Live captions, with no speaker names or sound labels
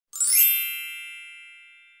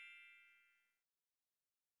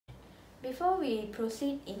Before we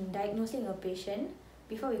proceed in diagnosing a patient,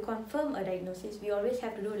 before we confirm a diagnosis, we always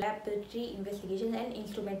have to do laboratory investigations and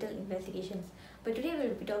instrumental investigations. But today we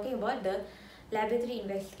will be talking about the laboratory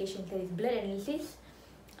investigations, that is blood analysis,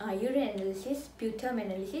 urine analysis, sputum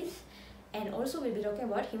analysis, and also we'll be talking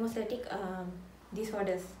about hemostatic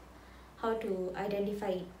disorders, how to identify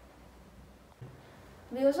it.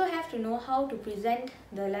 We also have to know how to present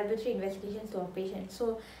the laboratory investigations to our patients.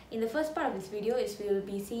 So in the first part of this video is we will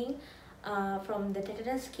be seeing from the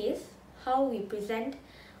tetanus case how we present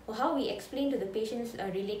or how we explain to the patient's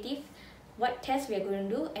relative what tests we are going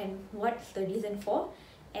to do and what's the reason for,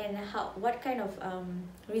 and what kind of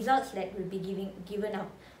results that will be given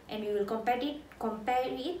out, and we will compare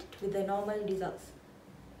it with the normal results.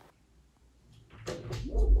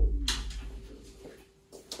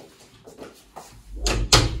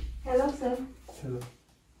 Hello, sir. Hello.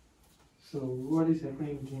 So what is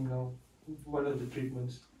happening now? What are the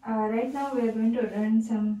treatments? Right now we are going to run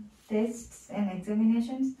some tests and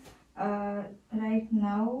examinations. Right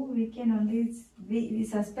now we can only we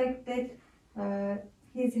suspect that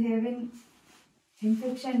he's having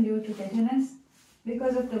infection due to tetanus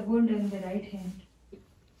because of the wound in the right hand.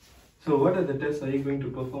 So what are the tests are you going to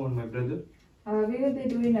perform on my brother? We will be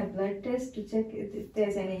doing a blood test to check if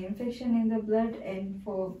there's any infection in the blood and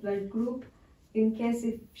for blood group, in case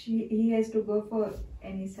if he has to go for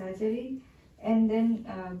any surgery, and then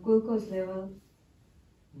glucose level.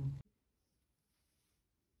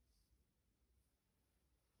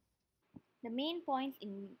 The main points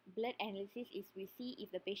in blood analysis is we see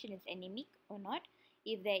if the patient is anemic or not,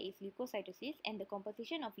 if there is leukocytosis and the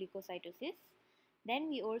composition of leukocytosis. Then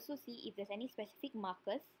we also see if there's any specific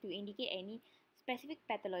markers to indicate any specific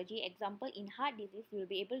pathology. Example, in heart disease, we will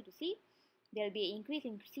be able to see there will be an increase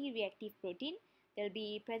in C-reactive protein, there will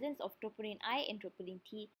be presence of troponin I and troponin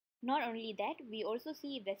T. Not only that, we also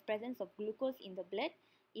see if there's presence of glucose in the blood,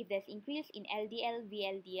 if there's increase in LDL,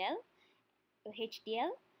 VLDL, HDL,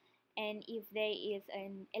 and if there is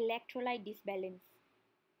an electrolyte disbalance.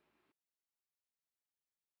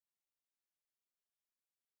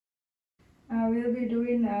 We'll be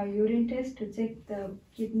doing a urine test to check the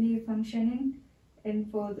kidney functioning and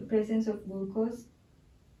for the presence of glucose.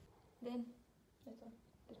 Then that's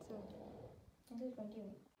all.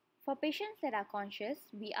 Continue. For patients that are conscious,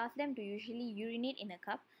 we ask them to usually urinate in a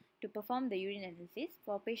cup to perform the urine analysis.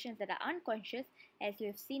 For patients that are unconscious, as you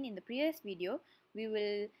have seen in the previous video, we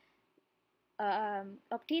will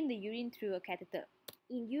obtain the urine through a catheter.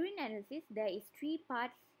 In urine analysis, there is three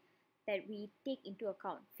parts that we take into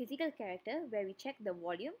account. Physical character, where we check the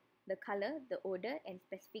volume, the color, the odor, and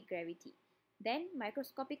specific gravity. Then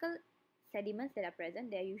microscopical sediments that are present,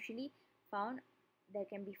 they are usually found, that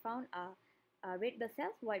can be found are red blood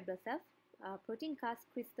cells, white blood cells, protein casts,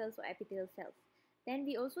 crystals, or epithelial cells. Then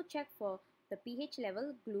we also check for the pH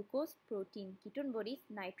level, glucose, protein, ketone bodies,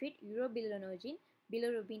 nitrate, urobilinogen,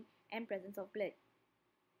 bilirubin, and presence of blood.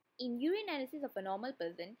 In urine analysis of a normal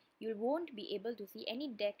person, you won't be able to see any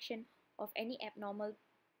detection of any abnormal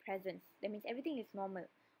presence. That means everything is normal.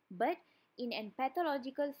 But in a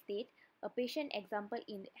pathological state, a patient example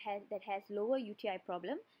that has lower UTI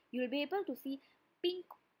problem, you will be able to see pink,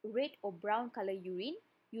 red or brown color urine.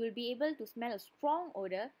 You will be able to smell a strong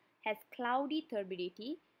odor, has cloudy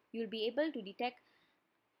turbidity. You will be able to detect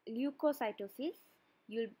leukocytosis.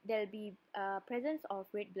 There will be presence of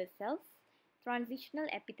red blood cells, transitional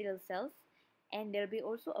epithelial cells, and there will be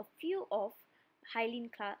also a few of hyaline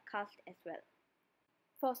cast as well.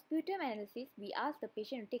 For sputum analysis, we ask the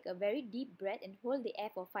patient to take a very deep breath and hold the air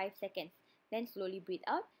for 5 seconds. Then slowly breathe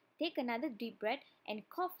out, take another deep breath and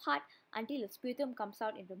cough hard until the sputum comes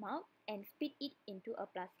out in the mouth and spit it into a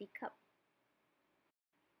plastic cup.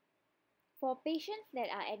 For patients that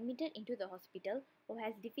are admitted into the hospital who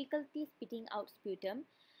has difficulty spitting out sputum,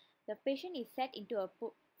 the patient is set into a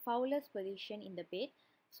Fowler's position in the bed.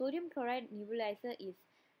 Sodium chloride nebulizer is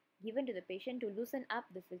given to the patient to loosen up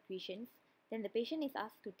the secretions. Then the patient is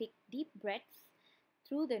asked to take deep breaths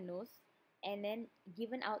through the nose and then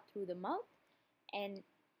given out through the mouth and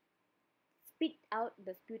spit out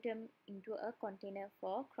the sputum into a container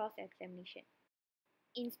for cross-examination.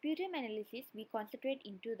 In sputum analysis, we concentrate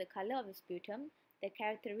into the color of the sputum, the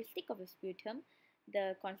characteristic of the sputum,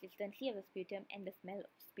 the consistency of the sputum, and the smell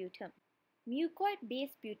of sputum.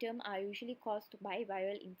 Mucoid-based sputum are usually caused by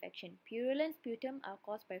viral infection. Purulent sputum are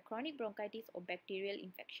caused by chronic bronchitis or bacterial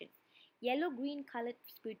infections. Yellow-green colored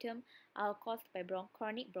sputum are caused by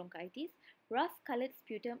chronic bronchitis. Rust-colored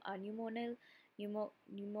sputum are pneumonia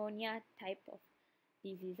type of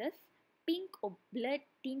diseases. Pink or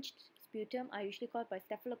blood-tinged sputum are usually caused by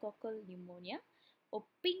staphylococcal pneumonia. or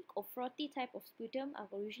pink or frothy type of sputum are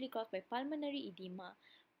usually caused by pulmonary edema.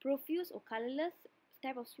 Profuse or colorless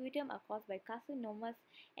type of sputum are caused by carcinomas,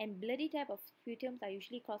 and bloody type of sputums are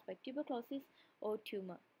usually caused by tuberculosis or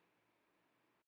tumor.